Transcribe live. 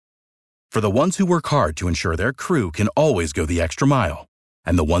For the ones who work hard to ensure their crew can always go the extra mile,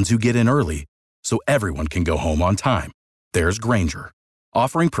 and the ones who get in early so everyone can go home on time, there's Grainger,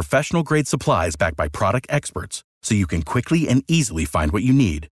 offering professional-grade supplies backed by product experts so you can quickly and easily find what you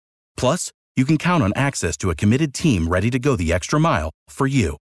need. Plus, you can count on access to a committed team ready to go the extra mile for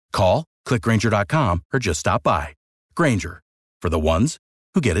you. Call, click Grainger.com, or just stop by. Grainger, for the ones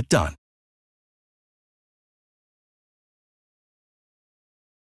who get it done.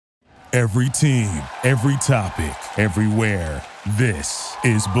 Every team, every topic, everywhere. This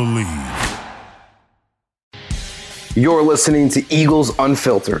is Believe. You're listening to Eagles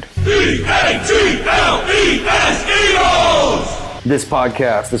Unfiltered. E-A-G-L-E-S, Eagles! This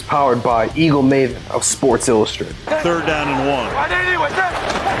podcast is powered by Eagle Maven of Sports Illustrated. 3rd down and 1.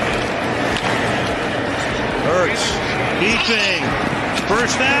 Hurts, keeping,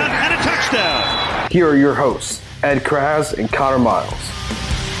 1st down and a touchdown. Here are your hosts, Ed Kraz and Connor Miles.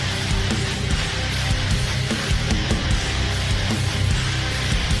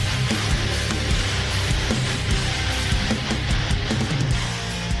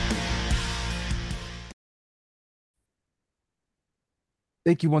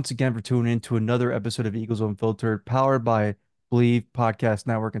 Thank you once again for tuning in to another episode of Eagles Unfiltered, powered by Believe Podcast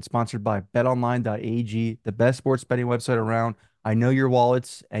Network and sponsored by betonline.ag, the best sports betting website around. I know your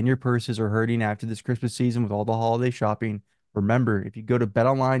wallets and your purses are hurting after this Christmas season with all the holiday shopping. Remember, if you go to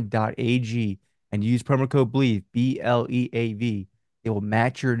betonline.ag and use promo code BLEAV, B-L-E-A-V, it will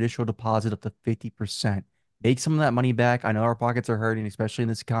match your initial deposit up to 50%. Make some of that money back. I know our pockets are hurting, especially in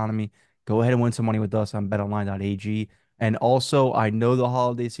this economy. Go ahead and win some money with us on betonline.ag. And also, I know the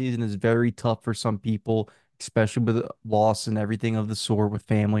holiday season is very tough for some people, especially with loss and everything of the sort with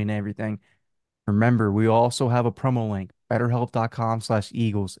family and everything. Remember, we also have a promo link,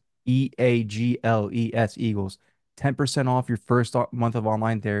 betterhelp.com/Eagles, E-A-G-L-E-S, Eagles. 10% off your first month of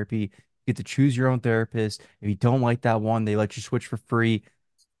online therapy. You get to choose your own therapist. If you don't like that one, they let you switch for free.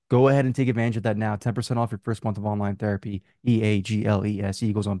 Go ahead and take advantage of that now. 10% off your first month of online therapy, E-A-G-L-E-S,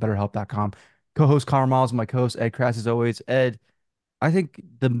 Eagles on betterhelp.com. Co-host Connor Miles and my co-host Ed Kras as always. Ed, I think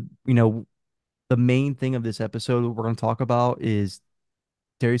the main thing of this episode we're going to talk about is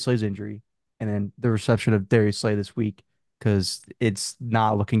Darius Slay's injury and then the reception of Darius Slay this week, because it's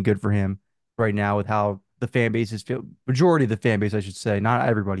not looking good for him right now with how the fan base is feeling. Majority of the fan base, I should say, not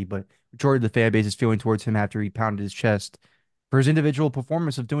everybody, but majority of the fan base is feeling towards him after he pounded his chest for his individual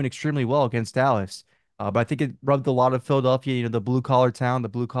performance of doing extremely well against Dallas. But I think it rubbed a lot of Philadelphia, the blue-collar town, the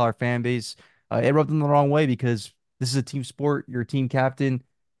blue-collar fan base. It rubbed them the wrong way because this is a team sport. Your team captain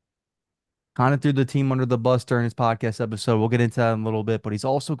kind of threw the team under the bus during his podcast episode. We'll get into that in a little bit, but he's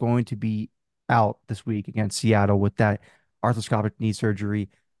also going to be out this week against Seattle with that arthroscopic knee surgery.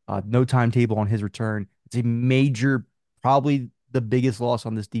 No timetable on his return. It's a major, probably the biggest loss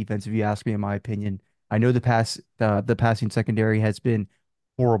on this defense, if you ask me, in my opinion. I know the passing secondary has been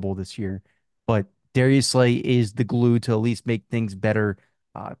horrible this year, but Darius Slay is the glue to at least make things better.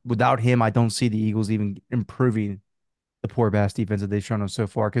 Without him, I don't see the Eagles even improving the poor pass defense that they've shown us so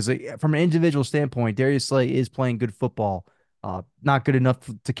far. Because from an individual standpoint, Darius Slay is playing good football. Not good enough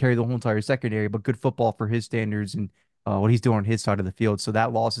to carry the whole entire secondary, but good football for his standards and what he's doing on his side of the field. So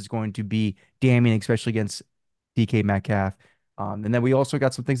that loss is going to be damning, especially against DK Metcalf. And then we also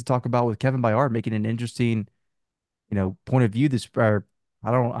got some things to talk about with Kevin Byard making an interesting, point of view. I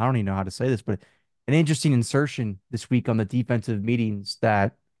don't even know how to say this, but an interesting insertion this week on the defensive meetings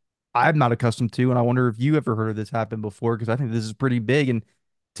that I'm not accustomed to. And I wonder if you ever heard of this happen before, because I think this is pretty big. And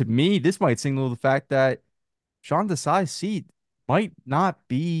to me, this might signal the fact that Sean Desai's seat might not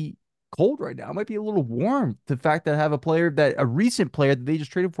be cold right now. It might be a little warm. The fact that have a recent player that they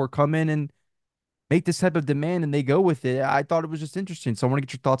just traded for come in and make this type of demand and they go with it. I thought it was just interesting. So I want to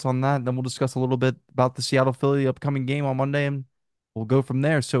get your thoughts on that. And then we'll discuss a little bit about the Seattle-Philly upcoming game on Monday, and we'll go from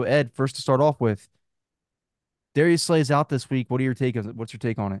there. So Ed, first to start off with, Darius Slay is out this week. What's your take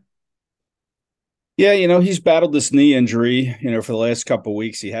on it? Yeah, he's battled this knee injury, for the last couple of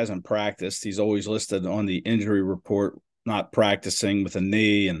weeks. He hasn't practiced. He's always listed on the injury report, not practicing with a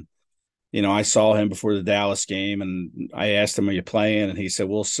knee. And, I saw him before the Dallas game and I asked him, are you playing? And he said,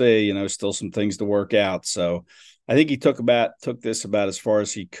 we'll see, still some things to work out. So I think he took this about as far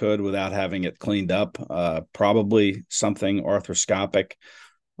as he could without having it cleaned up. Probably something arthroscopic.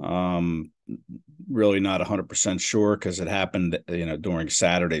 Really not 100% sure because it happened, during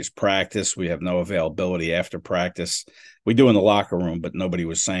Saturday's practice. We have no availability after practice. We do in the locker room, but nobody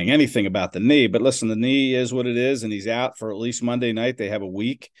was saying anything about the knee. But listen, the knee is what it is, and he's out for at least Monday night. They have a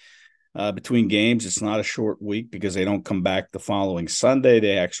week between games. It's not a short week because they don't come back the following Sunday.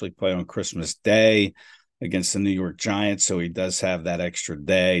 They actually play on Christmas Day. against the New York Giants. So he does have that extra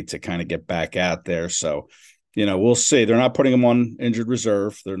day to kind of get back out there. So, we'll see. They're not putting him on injured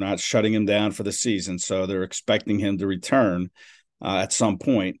reserve. They're not shutting him down for the season. So they're expecting him to return at some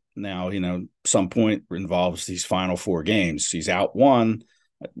point. Now, some point involves these final 4 games. He's out 1.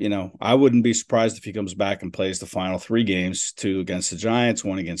 I wouldn't be surprised if he comes back and plays the final 3 games, 2 against the Giants,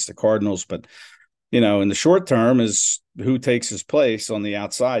 1 against the Cardinals. But, in the short term is who takes his place on the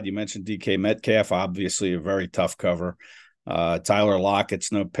outside. You mentioned DK Metcalf, obviously a very tough cover. Tyler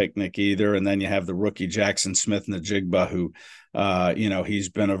Lockett's no picnic either. And then you have the rookie Jackson Smith-Njigba, who, he's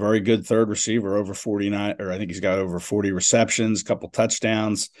been a very good third receiver, over 49, or I think he's got over 40 receptions, a couple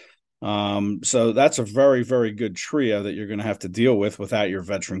touchdowns. So that's a very, very good trio that you're going to have to deal with without your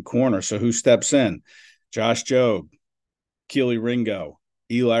veteran corner. So who steps in? Josh Jobe, Keely Ringo,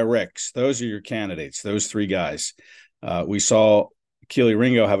 Eli Ricks. Those are your candidates, those 3 guys. We saw Keely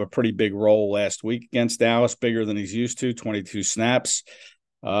Ringo have a pretty big role last week against Dallas, bigger than he's used to, 22 snaps.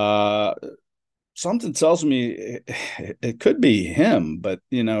 Something tells me it could be him, but,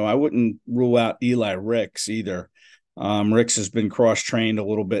 I wouldn't rule out Eli Ricks either. Ricks has been cross-trained a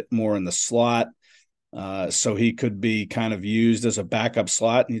little bit more in the slot, so he could be kind of used as a backup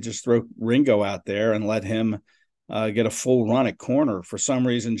slot, and you just throw Ringo out there and let him get a full run at corner. For some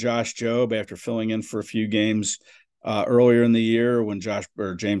reason, Josh Jobe, after filling in for a few games earlier in the year when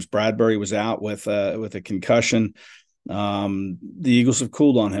James Bradbury was out with a concussion, the Eagles have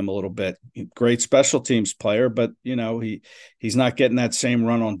cooled on him a little bit. Great special teams player, but he's not getting that same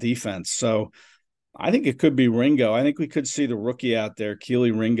run on defense. So I think it could be Ringo. I think we could see the rookie out there,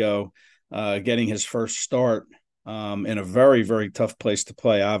 Keely Ringo, getting his first start in a very, very tough place to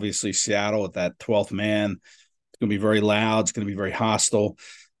play. Obviously, Seattle at that 12th man. It's going to be very loud. It's going to be very hostile.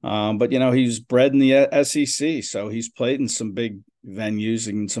 But, he's bred in the SEC, so he's played in some big venues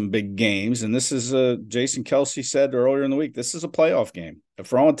and some big games. And this is, Jason Kelce said earlier in the week, this is a playoff game.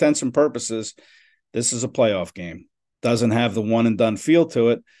 For all intents and purposes, this is a playoff game. Doesn't have the one-and-done feel to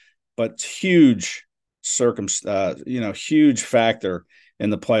it, but it's huge huge factor in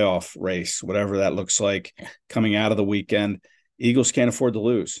the playoff race, whatever that looks like coming out of the weekend. Eagles can't afford to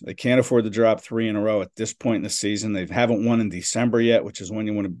lose. They can't afford to drop 3 in a row at this point in the season. They haven't won in December yet, which is when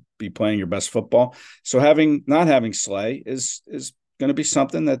you want to be playing your best football. So not having Slay is going to be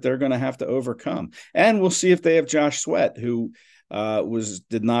something that they're going to have to overcome. And we'll see if they have Josh Sweat, who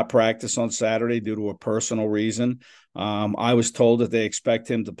did not practice on Saturday due to a personal reason. I was told that they expect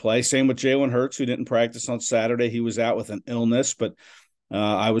him to play. Same with Jalen Hurts, who didn't practice on Saturday. He was out with an illness, but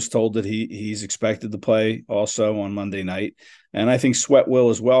I was told that he's expected to play also on Monday night. And I think Sweat will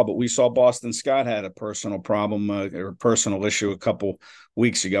as well. But we saw Boston Scott had a personal problem or a personal issue a couple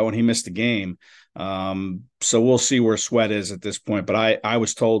weeks ago, and he missed the game. So we'll see where Sweat is at this point. But I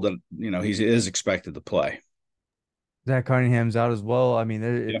was told that, he is expected to play. Zach Cunningham's out as well. I mean,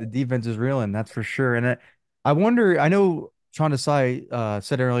 the defense is reeling, that's for sure. And I wonder, I know Sean Desai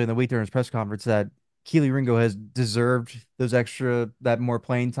said earlier in the week during his press conference that Keely Ringo has deserved that more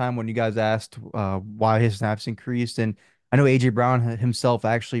playing time when you guys asked why his snaps increased. And I know AJ Brown himself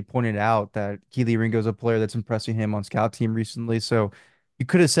actually pointed out that Keely Ringo is a player that's impressing him on scout team recently. So you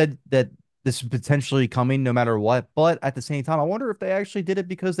could have said that this is potentially coming no matter what. But at the same time, I wonder if they actually did it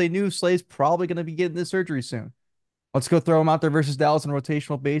because they knew Slay's probably going to be getting this surgery soon. Let's go throw him out there versus Dallas on a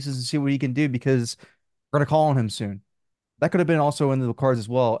rotational basis and see what he can do because we're going to call on him soon. That could have been also in the cards as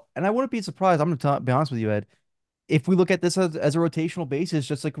well. And I wouldn't be surprised. I'm going to be honest with you, Ed. If we look at this as a rotational basis,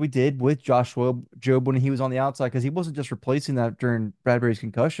 just like we did with Joshua Jobe when he was on the outside, because he wasn't just replacing that during Bradbury's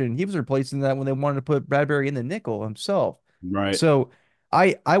concussion. He was replacing that when they wanted to put Bradbury in the nickel himself. Right. So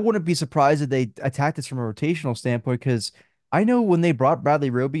I wouldn't be surprised if they attacked this from a rotational standpoint because I know when they brought Bradley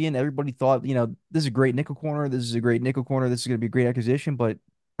Roby in, everybody thought, this is a great nickel corner. This is a great nickel corner. This is going to be a great acquisition. But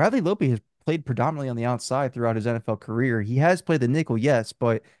Bradley Roby has played predominantly on the outside throughout his NFL career. He has played the nickel, yes,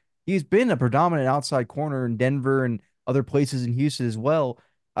 but he's been a predominant outside corner in Denver and other places in Houston as well.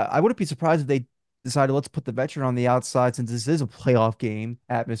 I wouldn't be surprised if they decided let's put the veteran on the outside since this is a playoff game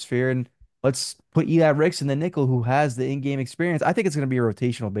atmosphere and let's put Eli Ricks in the nickel who has the in-game experience. I think it's going to be a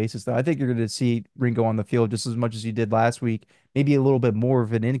rotational basis, though. I think you're going to see Ringo on the field just as much as you did last week, maybe a little bit more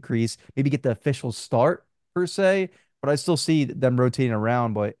of an increase, maybe get the official start per se, but I still see them rotating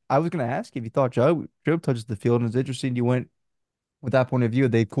around. But I was going to ask if you thought Joe touches the field, and it's interesting you went with that point of view.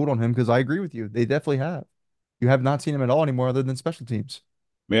 They cooled on him because I agree with you. They definitely have. You have not seen him at all anymore other than special teams.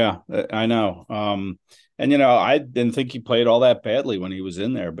 Yeah, I know. And, I didn't think he played all that badly when he was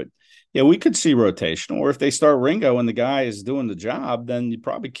in there, but yeah, we could see rotational, or if they start Ringo and the guy is doing the job, then you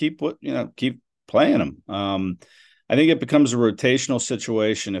probably keep playing him. I think it becomes a rotational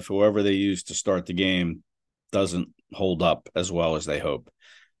situation if whoever they use to start the game doesn't hold up as well as they hope.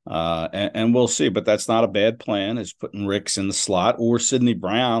 And we'll see, but that's not a bad plan, is putting Ricks in the slot or Sidney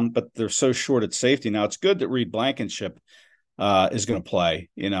Brown, but they're so short at safety. Now, it's good that Reed Blankenship is going to play.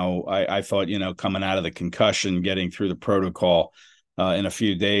 I thought, coming out of the concussion, getting through the protocol in a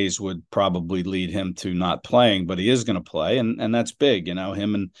few days would probably lead him to not playing, but he is going to play, and that's big.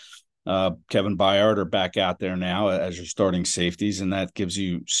 Him and Kevin Byard are back out there now as your starting safeties, and that gives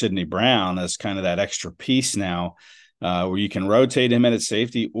you Sidney Brown as kind of that extra piece now, where you can rotate him in at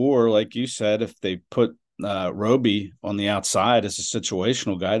safety, or like you said, if they put Roby on the outside as a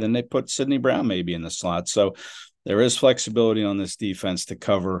situational guy, then they put Sidney Brown maybe in the slot. So there is flexibility on this defense to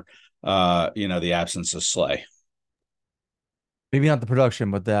cover, the absence of Slay. Maybe not the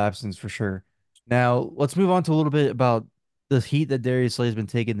production, but the absence for sure. Now, let's move on to a little bit about the heat that Darius Slay has been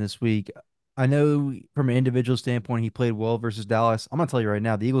taking this week. I know from an individual standpoint, he played well versus Dallas. I'm going to tell you right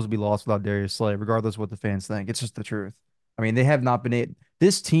now, the Eagles will be lost without Darius Slay, regardless of what the fans think. It's just the truth. I mean, they have not been able.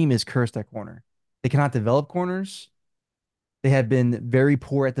 This team is cursed at corner. They cannot develop corners. They have been very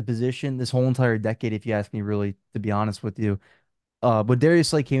poor at the position this whole entire decade, if you ask me, really, to be honest with you. When Darius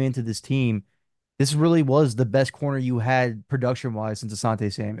Slay came into this team, this really was the best corner you had production wise since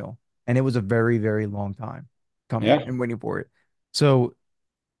Asante Samuel. And it was a very, very long time coming and waiting for it. So,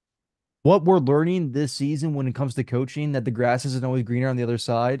 what we're learning this season when it comes to coaching, that the grass isn't always greener on the other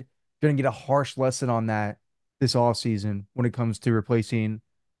side, you're going to get a harsh lesson on that this offseason when it comes to replacing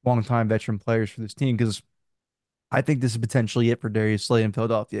longtime veteran players for this team. Because I think this is potentially it for Darius Slay in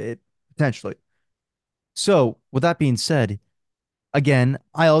Philadelphia. Potentially. So, with that being said, again,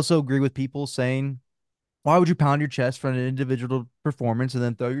 I also agree with people saying, why would you pound your chest for an individual performance and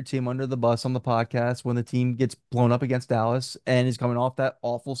then throw your team under the bus on the podcast when the team gets blown up against Dallas and is coming off that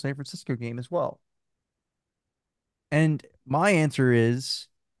awful San Francisco game as well? And my answer is,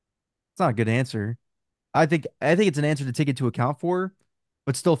 it's not a good answer. I think it's an answer to take into account for,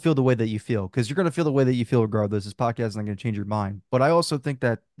 but still feel the way that you feel, because you're going to feel the way that you feel regardless. This podcast is not going to change your mind. But I also think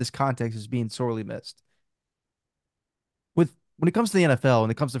that this context is being sorely missed. When it comes to the NFL, when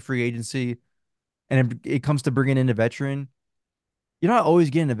it comes to free agency, and it comes to bringing in a veteran, you're not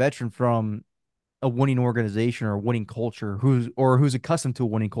always getting a veteran from a winning organization or a winning culture who's accustomed to a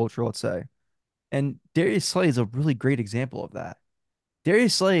winning culture, let's say. And Darius Slay is a really great example of that.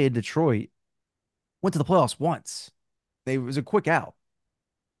 Darius Slay in Detroit went to the playoffs once. It was a quick out.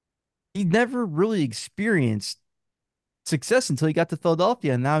 He never really experienced success until he got to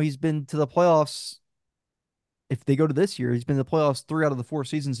Philadelphia, and now he's been to the playoffs. If they go to this year, he's been to the playoffs 3 out of the 4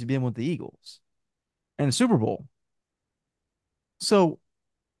 seasons he's been with the Eagles and a Super Bowl. So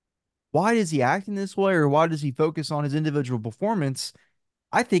why is he acting this way, or why does he focus on his individual performance?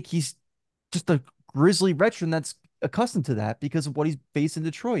 I think he's just a grizzly veteran that's accustomed to that because of what he's faced in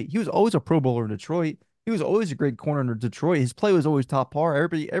Detroit. He was always a Pro Bowler in Detroit. He was always a great corner in Detroit. His play was always top par.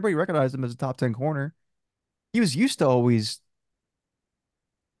 Everybody recognized him as a top 10 corner. He was used to always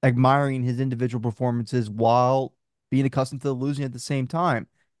admiring his individual performances while being accustomed to the losing at the same time.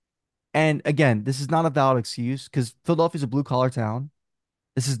 And again, this is not a valid excuse because Philadelphia's a blue collar town.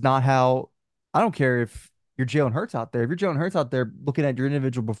 This is not how. I don't care if you're Jalen Hurts out there. If you're Jalen Hurts out there looking at your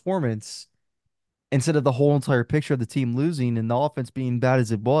individual performance instead of the whole entire picture of the team losing and the offense being bad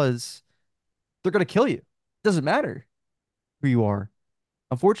as it was, they're going to kill you. It doesn't matter who you are.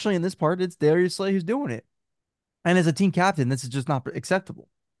 Unfortunately, in this part, it's Darius Slay who's doing it. And as a team captain, this is just not acceptable.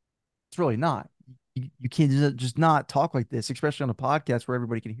 It's really not. You can't just not talk like this, especially on a podcast where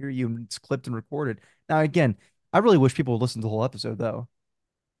everybody can hear you and it's clipped and recorded. Now, again, I really wish people would listen to the whole episode, though.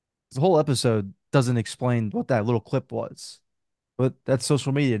 The whole episode doesn't explain what that little clip was. But that's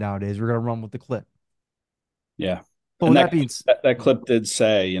social media nowadays. We're going to run with the clip. Yeah. But and with that being that clip did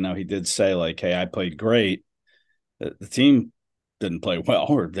say, he did say, like, hey, I played great. The team didn't play well,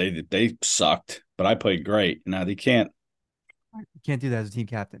 or they sucked, but I played great. Now, they can't. You can't do that as a team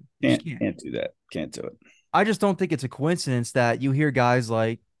captain. Can't do that. Can't do it. I just don't think it's a coincidence that you hear guys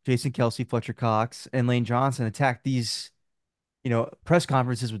like Jason Kelsey, Fletcher Cox, and Lane Johnson attack these, press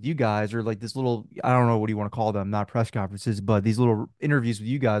conferences with you guys, or like this little, I don't know what you want to call them, not press conferences, but these little interviews with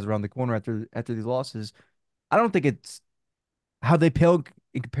you guys around the corner after these losses. I don't think it's how they pale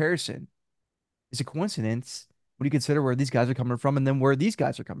in comparison. It's a coincidence when you consider where these guys are coming from and then where these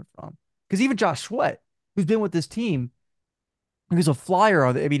guys are coming from. Because even Josh Sweat, who's been with this team, he was a flyer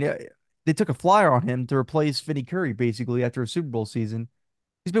on. They took a flyer on him to replace Vinny Curry basically after a Super Bowl season.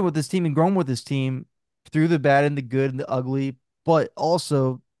 He's been with this team and grown with this team through the bad and the good and the ugly, but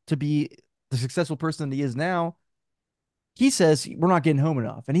also to be the successful person that he is now. He says we're not getting home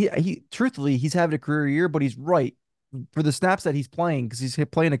enough, and he truthfully he's having a career year, but he's right for the snaps that he's playing, because he's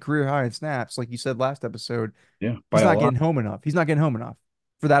playing a career high in snaps, like you said last episode, Yeah, by he's a not lot. getting home enough. He's not getting home enough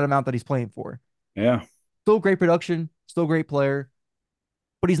for that amount that he's playing for. Yeah. Still great production, still great player,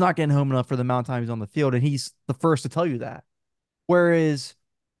 but he's not getting home enough for the amount of time he's on the field, and he's the first to tell you that. Whereas,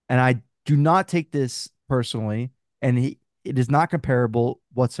 and I do not take this personally, and it is not comparable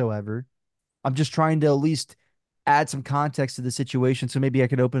whatsoever. I'm just trying to at least add some context to the situation so maybe I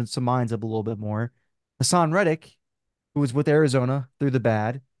can open some minds up a little bit more. Hassan Reddick, who was with Arizona through the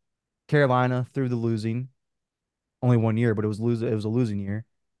bad, Carolina through the losing, only 1 year, but it was a losing year,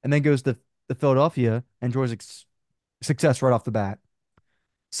 and then goes to Philadelphia and enjoys success right off the bat.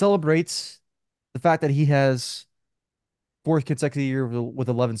 Celebrates the fact that he has fourth consecutive year with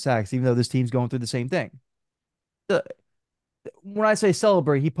 11 sacks, even though this team's going through the same thing. The, when I say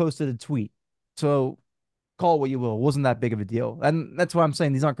celebrate, he posted a tweet. So call it what you will. It wasn't that big of a deal. And that's why I'm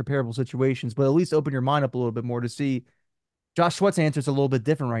saying these aren't comparable situations, but at least open your mind up a little bit more to see Josh Sweat's answer is a little bit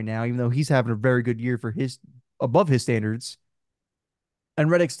different right now, even though he's having a very good year for his above his standards. And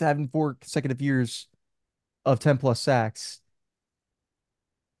Reddick's having 4 consecutive years of 10 plus sacks.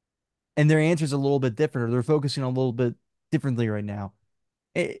 And their answer's a little bit different, or they're focusing on a little bit differently right now.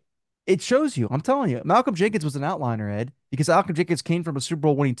 It it shows you. I'm telling you, Malcolm Jenkins was an outliner, Ed, because Malcolm Jenkins came from a Super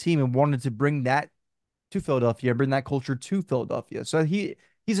Bowl winning team and wanted to bring that to Philadelphia, bring that culture to Philadelphia. So he's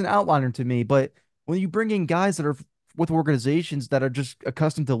an outliner to me. But when you bring in guys that are with organizations that are just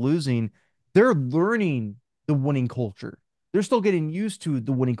accustomed to losing, they're learning the winning culture. They're still getting used to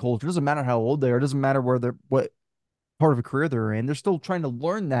the winning culture. It doesn't matter how old they are. It doesn't matter where they're what part of a career they're in. They're still trying to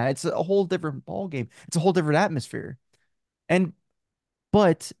learn that. It's a whole different ball game. It's a whole different atmosphere. And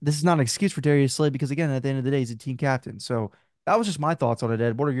but this is not an excuse for Darius Slay because again, at the end of the day, he's a team captain. So that was just my thoughts on it,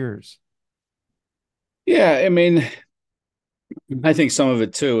 Ed. What are yours? Yeah, I mean, I think some of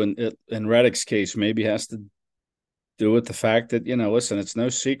it too, in Reddick's case, maybe has to do with the fact that, listen, it's no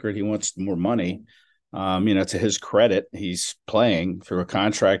secret he wants more money. To his credit, he's playing through a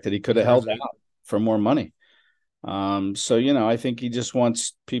contract that he could have held out for more money. So, I think he just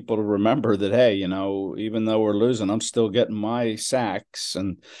wants people to remember that, hey, even though we're losing, I'm still getting my sacks.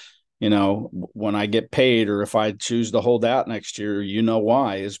 And, when I get paid or if I choose to hold out next year,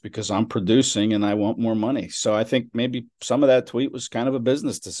 why is because I'm producing and I want more money. So I think maybe some of that tweet was kind of a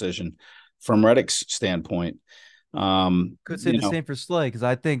business decision from Reddick's standpoint. Could say the same for Slay because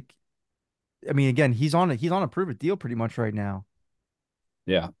I mean, again, he's on a prove it deal pretty much right now.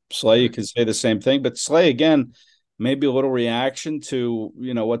 Yeah, Slay, you could say the same thing, but Slay again, maybe a little reaction to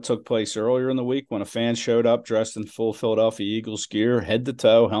what took place earlier in the week when a fan showed up dressed in full Philadelphia Eagles gear, head to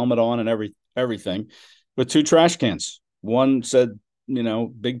toe, helmet on, and everything, with two trash cans. One said,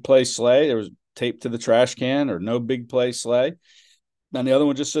 big play Slay. There was taped to the trash can, or no big play Slay. And the other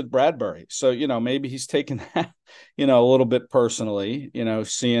one just said Bradbury. So, maybe he's taking that, a little bit personally,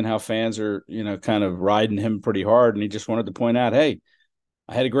 seeing how fans are, kind of riding him pretty hard. And he just wanted to point out, hey,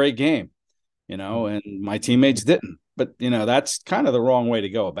 I had a great game, and my teammates didn't. But, that's kind of the wrong way to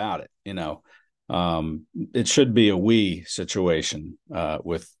go about it. It should be a we situation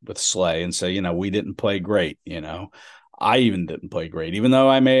with Slay and say, we didn't play great. I even didn't play great, even though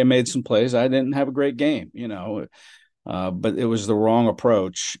I may have made some plays. I didn't have a great game, but it was the wrong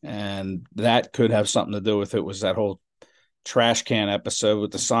approach. And that could have something to do with it was that whole trash can episode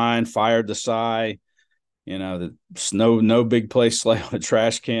with the sign, fired the sigh. The no big play Slay on a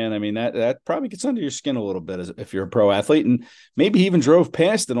trash can. I mean, that probably gets under your skin a little bit if you're a pro athlete. And maybe he even drove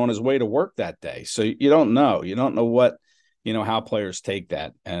past it on his way to work that day. So you don't know. You don't know what, how players take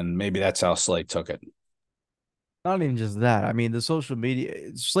that. And maybe that's how Slay took it. Not even just that. I mean, the social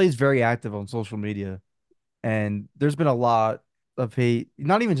media, Slay's very active on social media. And there's been a lot of hate,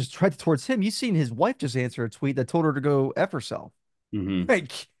 not even just directed towards him. You've seen his wife just answer a tweet that told her to go F herself. Mm-hmm.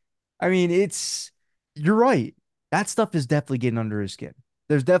 Like, I mean, you're right. That stuff is definitely getting under his skin.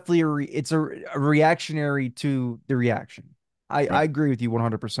 There's definitely it's a reactionary to the reaction. I agree with you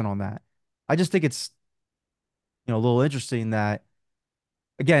 100% on that. I just think it's, a little interesting that,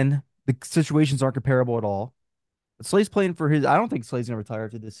 again, the situations aren't comparable at all. Slay's playing for I don't think Slay's going to retire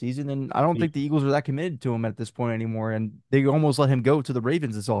after this season, and I don't think the Eagles are that committed to him at this point anymore, and they almost let him go to the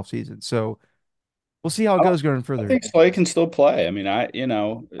Ravens this offseason. So we'll see how it goes going further. I think Slay can still play. I mean,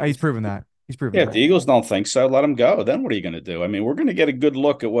 he's proven that. He's proven yeah, that. if the Eagles don't think so, let him go. Then what are you going to do? I mean, we're going to get a good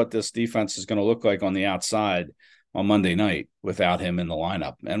look at what this defense is going to look like on the outside on Monday night without him in the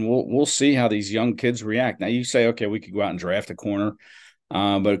lineup, and we'll see how these young kids react. Now, you say, okay, we could go out and draft a corner.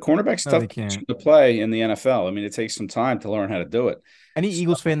 But a cornerback's tough to play in the NFL. I mean, it takes some time to learn how to do it. Any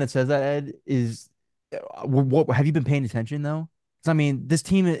Eagles fan that says that, Ed, is what have you been paying attention though? Because I mean, this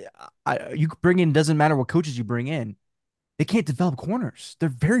team, you bring in doesn't matter what coaches you bring in. they can't develop corners. They're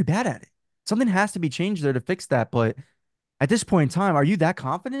very bad at it. Something has to be changed there to fix that. But at this point in time, are you that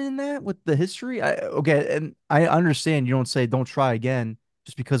confident in that with the history? Okay, and I understand you don't say don't try again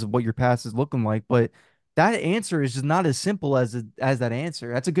just because of what your past is looking like, but that answer is just not as simple as that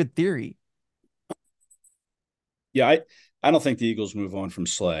answer. That's a good theory. Yeah, I don't think the Eagles move on from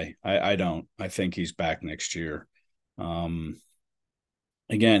Slay. I don't. I think he's back next year. Um,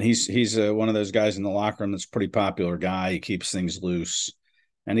 Again, he's one of those guys in the locker room that's a pretty popular guy. He keeps things loose,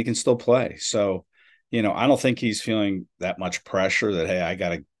 and he can still play. So, I don't think he's feeling that much pressure that, hey, I got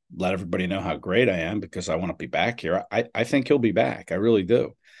to let everybody know how great I am because I want to be back here. I think he'll be back. I really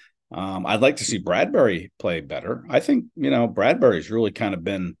do. I'd like to see Bradbury play better. I think Bradbury's really kind of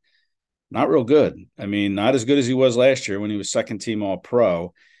been not real good. I mean, not as good as he was last year when he was second team All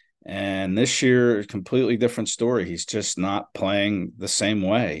Pro. And this year, completely different story. He's just not playing the same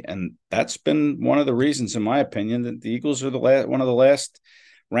way. And that's been one of the reasons, in my opinion, that the Eagles are one of the last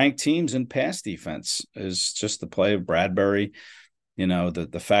ranked teams in pass defense is just the play of Bradbury.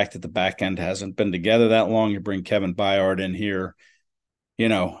 The fact that the back end hasn't been together that long. You bring Kevin Byard in here,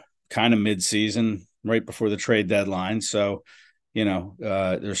 kind of mid-season, right before the trade deadline. So,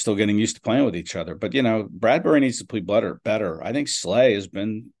 they're still getting used to playing with each other. But, Bradbury needs to play better. I think Slay has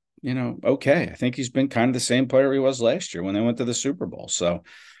been, okay. I think he's been kind of the same player he was last year when they went to the Super Bowl. So,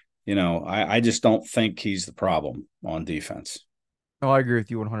 I just don't think he's the problem on defense. No, I agree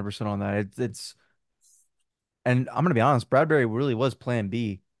with you 100% on that. And I'm gonna be honest, Bradbury really was plan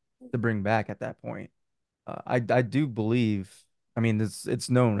B to bring back at that point. I do believe, I mean, it's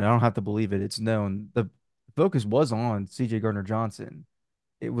known. I don't have to believe it. It's known. The focus was on CJ Gardner-Johnson.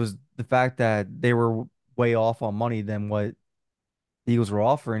 It was the fact that they were way off on money than what the Eagles were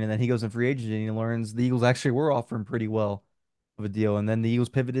offering, and then he goes in free agency and he learns the Eagles actually were offering pretty well of a deal, and then the Eagles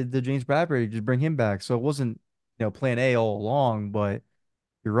pivoted to James Bradbury to just bring him back. So it wasn't, plan A all along, but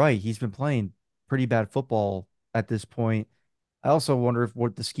you're right. He's been playing pretty bad football at this point. I also wonder if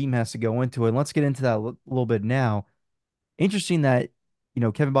what the scheme has to go into it. And let's get into that a little bit now. Interesting that,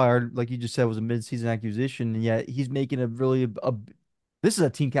 Kevin Byard, like you just said, was a mid-season acquisition, and yet he's making this is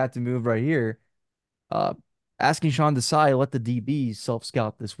a team captain move right here. Uh, Asking Sean Desai, let the DBs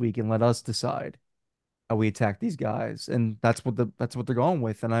self-scout this week and let us decide how we attack these guys. And that's what they're going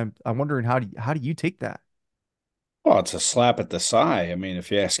with. And I'm wondering how do you take that? Well, it's a slap at the side. I mean,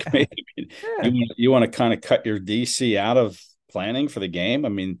 if you ask me, I mean, Yeah. you want to kind of cut your DC out of planning for the game. I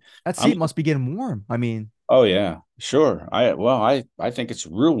mean, That I'm seat must be getting warm. I mean, oh yeah, sure. I think it's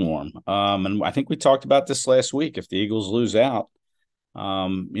real warm. And I think we talked about this last week. If the Eagles lose out,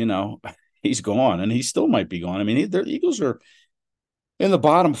 he's gone, and he still might be gone. I mean, the Eagles are in the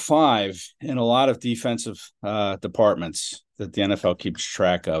bottom five in a lot of defensive departments that the NFL keeps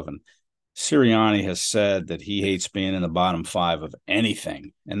track of, and Sirianni has said that he hates being in the bottom five of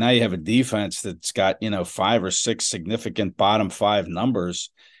anything. And now you have a defense that's got, 5 or 6 significant bottom five numbers.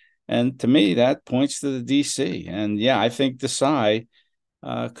 And to me, that points to the DC. And yeah, I think Desai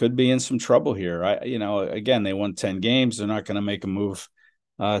could be in some trouble here. Again, they won 10 games. They're not going to make a move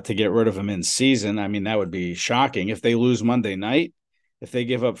to get rid of him in season. I mean, that would be shocking if they lose Monday night. If they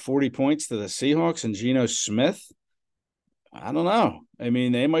give up 40 points to the Seahawks and Geno Smith, I don't know. I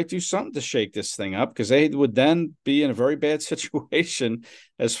mean, they might do something to shake this thing up because they would then be in a very bad situation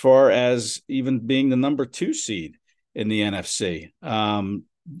as far as even being the number 2 seed in the NFC.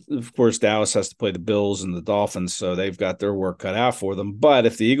 Of course, Dallas has to play the Bills and the Dolphins, so they've got their work cut out for them. But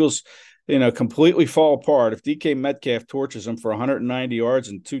if the Eagles, completely fall apart, if DK Metcalf torches them for 190 yards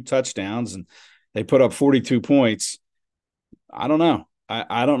and 2 touchdowns and they put up 42 points, I don't know.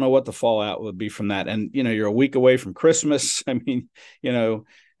 I don't know what the fallout would be from that. And, you're a week away from Christmas. I mean,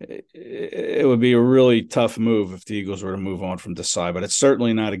 it would be a really tough move if the Eagles were to move on from Desai, but it's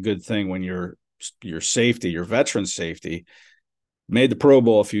certainly not a good thing when your safety, your veteran safety, made the Pro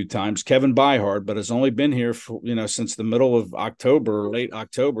Bowl a few times. Kevin Byard, but has only been here for, since the middle of October, late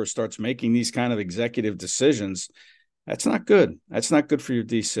October, starts making these kind of executive decisions. That's not good. That's not good for your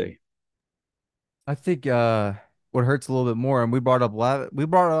DC. I think what hurts a little bit more, and we brought up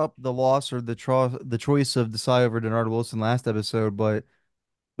the loss or the choice of Desai over Denard Wilson last episode, but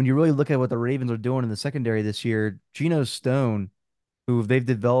when you really look at what the Ravens are doing in the secondary this year, Geno Stone, who they've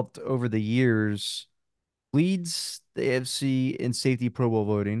developed over the years, leads the AFC in safety Pro Bowl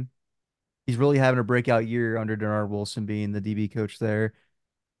voting. He's really having a breakout year under Denard Wilson being the DB coach there.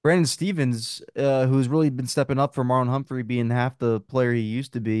 Brandon Stevens, who's really been stepping up for Marlon Humphrey being half the player he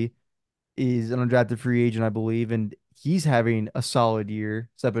used to be, is an undrafted free agent, I believe, and he's having a solid year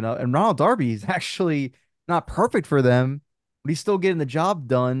stepping up. And Ronald Darby is actually not perfect for them, but he's still getting the job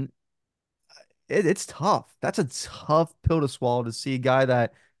done. it's tough. That's a tough pill to swallow to see a guy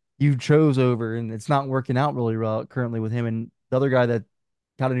that you chose over and it's not working out really well currently with him. And the other guy that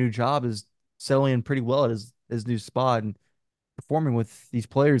got a new job is settling in pretty well at his new spot and performing with these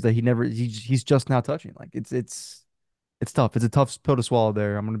players that he's just now touching. Like it's tough. It's a tough pill to swallow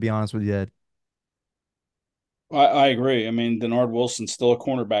there. I'm gonna be honest with you, Ed. I agree. I mean, Denard Wilson's still a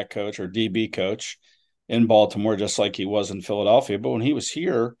cornerback coach or DB coach in Baltimore, just like he was in Philadelphia. But when he was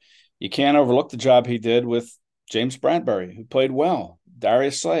here, you can't overlook the job he did with James Bradbury, who played well.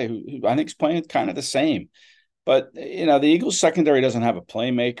 Darius Slay, who I think is playing kind of the same. But, the Eagles secondary doesn't have a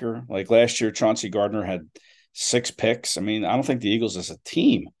playmaker. Like last year, Chauncey Gardner had 6 picks. I mean, I don't think the Eagles as a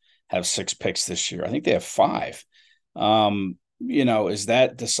team have 6 picks this year. I think they have 5. Is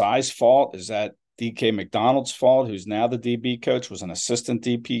that Desai's fault? Is that DK McDonald's fault, who's now the DB coach, was an assistant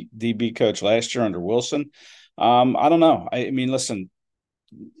DB coach last year under Wilson? I don't know. I mean, listen,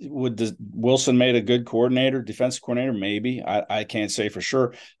 Wilson made a good coordinator, defensive coordinator? Maybe. I can't say for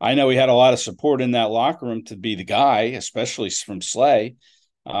sure. I know he had a lot of support in that locker room to be the guy, especially from Slay.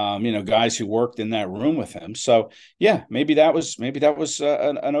 Guys who worked in that room with him. So yeah, maybe that was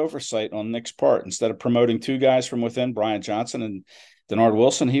an oversight on Nick's part. Instead of promoting 2 guys from within, Brian Johnson and Denard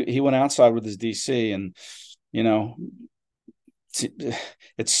Wilson, he went outside with his DC, and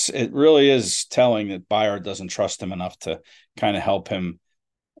it really is telling that Byard doesn't trust him enough to kind of help him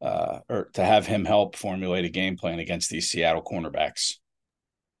or to have him help formulate a game plan against these Seattle cornerbacks.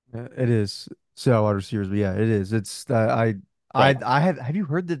 Yeah, it is Seattle wide receivers, but yeah, it is. It's Right. I have you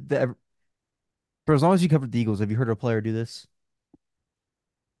heard that for as long as you covered the Eagles, have you heard a player do this?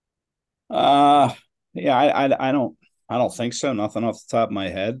 Uh, yeah, I don't think so. Nothing off the top of my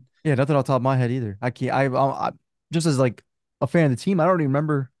head. Yeah, nothing off the top of my head either. I can't. I just as like a fan of the team, I don't even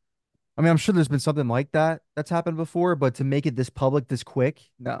remember. I mean, I'm sure there's been something like that that's happened before, but to make it this public this quick,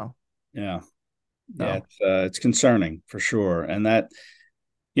 no, Yeah, yeah, no. it's concerning for sure, and that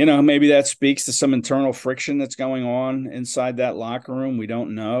maybe that speaks to some internal friction that's going on inside that locker room. We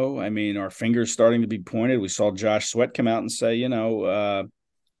don't know. I mean, our fingers starting to be pointed. We saw Josh Sweat come out and say,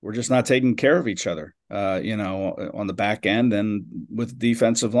 we're just not taking care of each other, on the back end and with the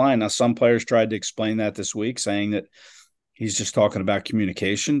defensive line. Now, some players tried to explain that this week, saying that he's just talking about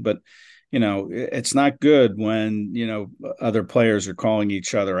communication, but it's not good when, other players are calling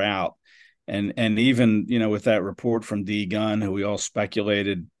each other out. And even, with that report from D Gunn, who we all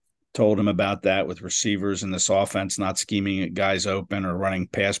speculated told him about that with receivers in this offense, not scheming at guys open or running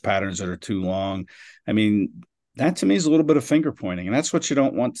pass patterns that are too long. I mean, that to me is a little bit of finger pointing, and that's what you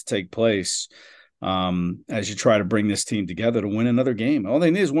don't want to take place as you try to bring this team together to win another game. All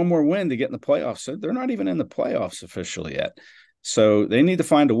they need is one more win to get in the playoffs. So they're not even in the playoffs officially yet. So they need to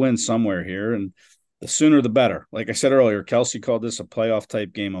find a win somewhere here, and the sooner the better. Like I said earlier, Kelsey called this a playoff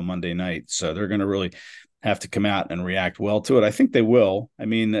type game on Monday night. So they're going to really have to come out and react well to it. I think they will. I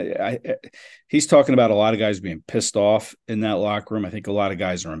mean, he's talking about a lot of guys being pissed off in that locker room. I think a lot of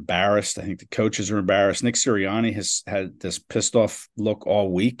guys are embarrassed. I think the coaches are embarrassed. Nick Sirianni has had this pissed off look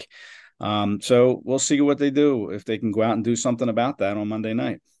all week. So we'll see what they do, if they can go out and do something about that on Monday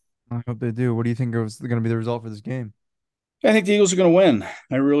night. I hope they do. What do you think is going to be the result for this game? I think the Eagles are going to win.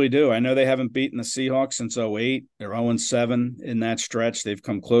 I really do. I know they haven't beaten the Seahawks since 2008. They're 0-7 in that stretch. They've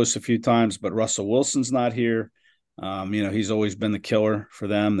come close a few times, but Russell Wilson's not here. He's always been the killer for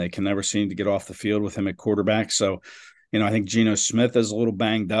them. They can never seem to get off the field with him at quarterback. So, I think Geno Smith is a little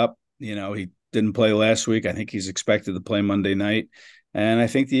banged up. He didn't play last week. I think he's expected to play Monday night. And I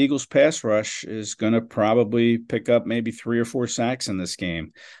think the Eagles pass rush is going to probably pick up maybe 3 or 4 sacks in this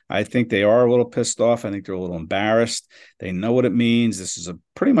game. I think they are a little pissed off. I think they're a little embarrassed. They know what it means. This is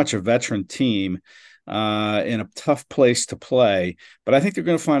pretty much a veteran team in a tough place to play, but I think they're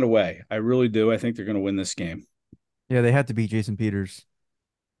going to find a way. I really do. I think they're going to win this game. Yeah, they had to beat Jason Peters.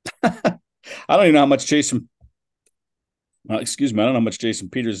 I don't even know how much Jason excuse me, I don't know how much Jason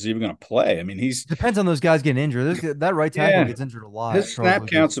Peters is even going to play. I mean, Depends on those guys getting injured. That right tackle gets injured a lot. His snap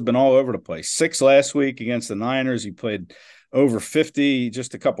counts have been all over the place. 6 last week against the Niners. He played over 50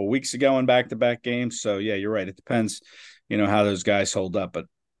 just a couple of weeks ago in back-to-back games. So, yeah, you're right. It depends, how those guys hold up. But,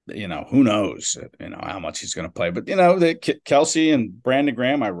 who knows, how much he's going to play. But, Kelsey and Brandon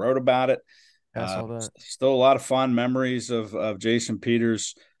Graham, I wrote about it. I saw that. Still a lot of fond memories of Jason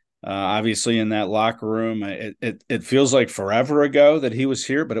Peters. Obviously, in that locker room, it feels like forever ago that he was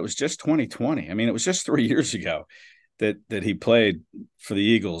here, but it was just 2020. I mean, it was just 3 years ago that he played for the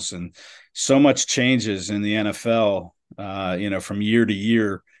Eagles, and so much changes in the NFL, from year to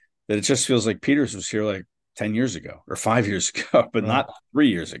year, that it just feels like Peters was here like 10 years ago or 5 years ago, but not 3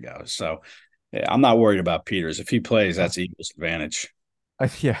 years ago. So, yeah, I'm not worried about Peters. If he plays, that's Eagles' advantage.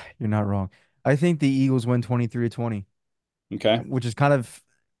 Yeah, you're not wrong. I think the Eagles win 23-20, Okay. which is kind of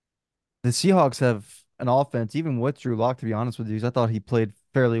the Seahawks have an offense, even with Drew Lock, to be honest with you, 'cause I thought he played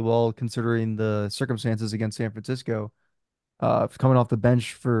fairly well considering the circumstances against San Francisco. Coming off the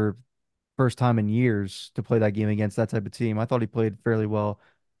bench for first time in years to play that game against that type of team. I thought he played fairly well.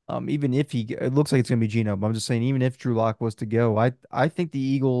 Even if it looks like it's gonna be Geno, but I'm just saying, even if Drew Lock was to go, I think the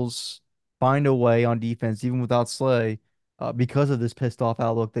Eagles find a way on defense, even without Slay, because of this pissed off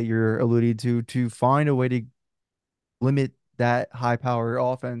outlook that you're alluding to find a way to limit that high power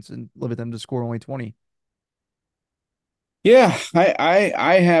offense and limit them to score only 20. Yeah,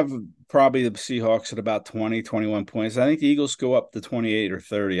 I have probably the Seahawks at about 20, 21 points. I think the Eagles go up to 28 or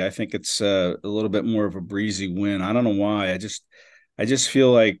 30. I think it's a little bit more of a breezy win. I don't know why. I just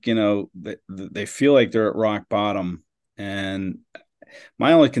feel like, they feel like they're at rock bottom. And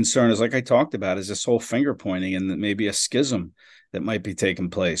my only concern is, like I talked about, is this whole finger pointing and maybe a schism that might be taking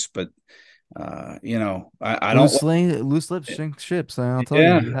place. But I don't. Loose lips sink ships. I'll tell you,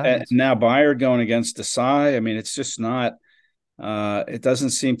 Yeah, it happens. now Byard going against Desai. I mean, it's just not. It doesn't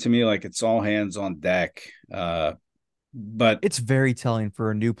seem to me like it's all hands on deck. But It's very telling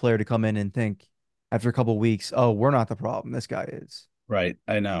for a new player to come in and think after a couple of weeks, oh, we're not the problem. This guy is. right,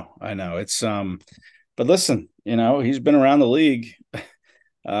 I know. It's but listen, he's been around the league.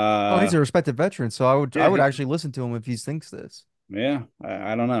 Oh, he's a respected veteran, so Yeah, I would actually listen to him if he thinks this. yeah.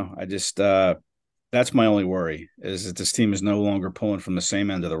 I don't know. I just that's my only worry, is that this team is no longer pulling from the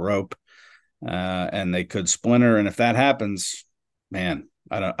same end of the rope, and they could splinter. And if that happens, man,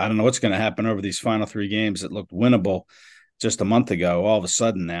 I don't know what's going to happen over these final three games that looked winnable just a month ago. All of a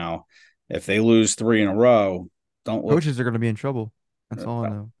sudden now, if they lose three in a row, don't look. Coaches are going to be in trouble. That's all I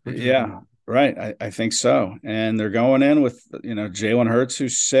know. Coaches are Yeah, gonna right. I think so. And they're going in with, Jalen Hurts,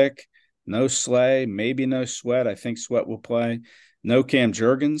 who's sick, no Slay, maybe no Sweat. I think Sweat will play. No Cam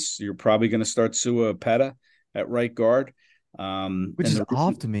Jurgens. You're probably going to start Sua Opeta at right guard. which And is the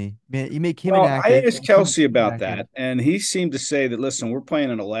off to me, man. You make him Well, I inactive. asked You Kelsey keep him about inactive. that, and he seemed to say that, listen, we're playing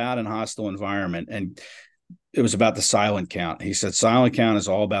in a loud and hostile environment, and it was about the silent count. He said silent count is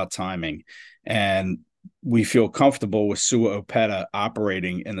all about timing, and we feel comfortable with Sua Opeta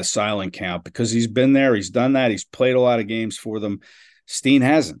operating in the silent count because he's been there, he's done that, he's played a lot of games for them. Steen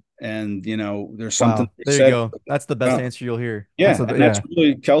hasn't, and there's something Wow, they there you said. go. That's the best Well, answer you'll hear. yeah, That's and that's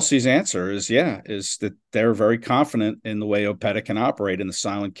really Kelsey's answer is that they're very confident in the way Opeta can operate in the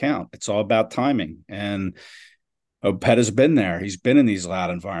silent count. It's all about timing. And Opeta's been there. He's been in these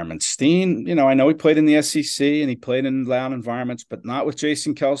loud environments. Steen, I know he played in the SEC and he played in loud environments, but not with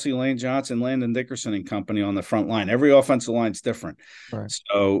Jason Kelsey, Lane Johnson, Landon Dickerson and company on the front line. Every offensive line's different. right.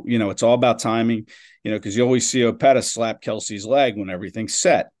 So, it's all about timing, because you always see Opeta slap Kelsey's leg when everything's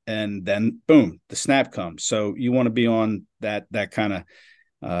set. And then, boom, the snap comes. So you want to be on that kind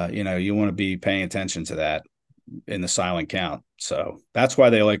of, you want to be paying attention to that in the silent count. So that's why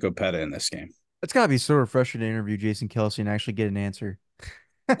they like Opeta in this game. It's got to be so refreshing to interview Jason Kelsey and actually get an answer.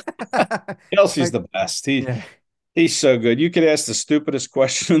 Kelsey's Like, the best. yeah. He's so good. You could ask the stupidest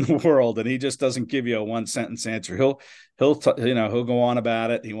question in the world, and he just doesn't give you a one sentence answer. He'll go on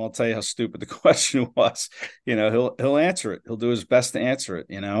about it. He won't tell you how stupid the question was. He'll answer it. He'll do his best to answer it.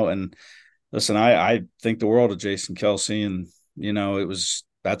 And listen, I think the world of Jason Kelsey, and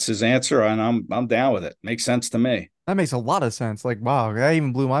that's his answer, and I'm down with it. Makes sense to me. That makes a lot of sense. Like, wow, that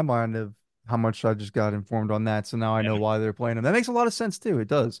even blew my mind of how much I just got informed on that. So now I know why they're playing him. That makes a lot of sense too. It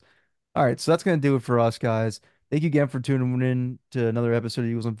does. All right, so that's gonna do it for us, guys. Thank you again for tuning in to another episode of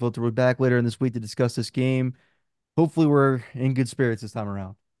Eagles Unfiltered. We're back later in this week to discuss this game. Hopefully, we're in good spirits this time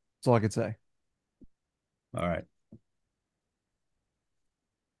around. That's all I can say. All right.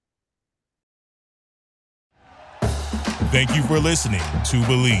 Thank you for listening to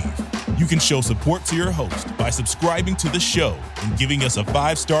Believe. You can show support to your host by subscribing to the show and giving us a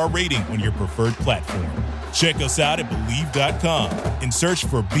 5-star rating on your preferred platform. Check us out at Believe.com and search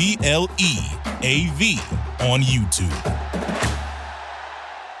for BLEAV on YouTube.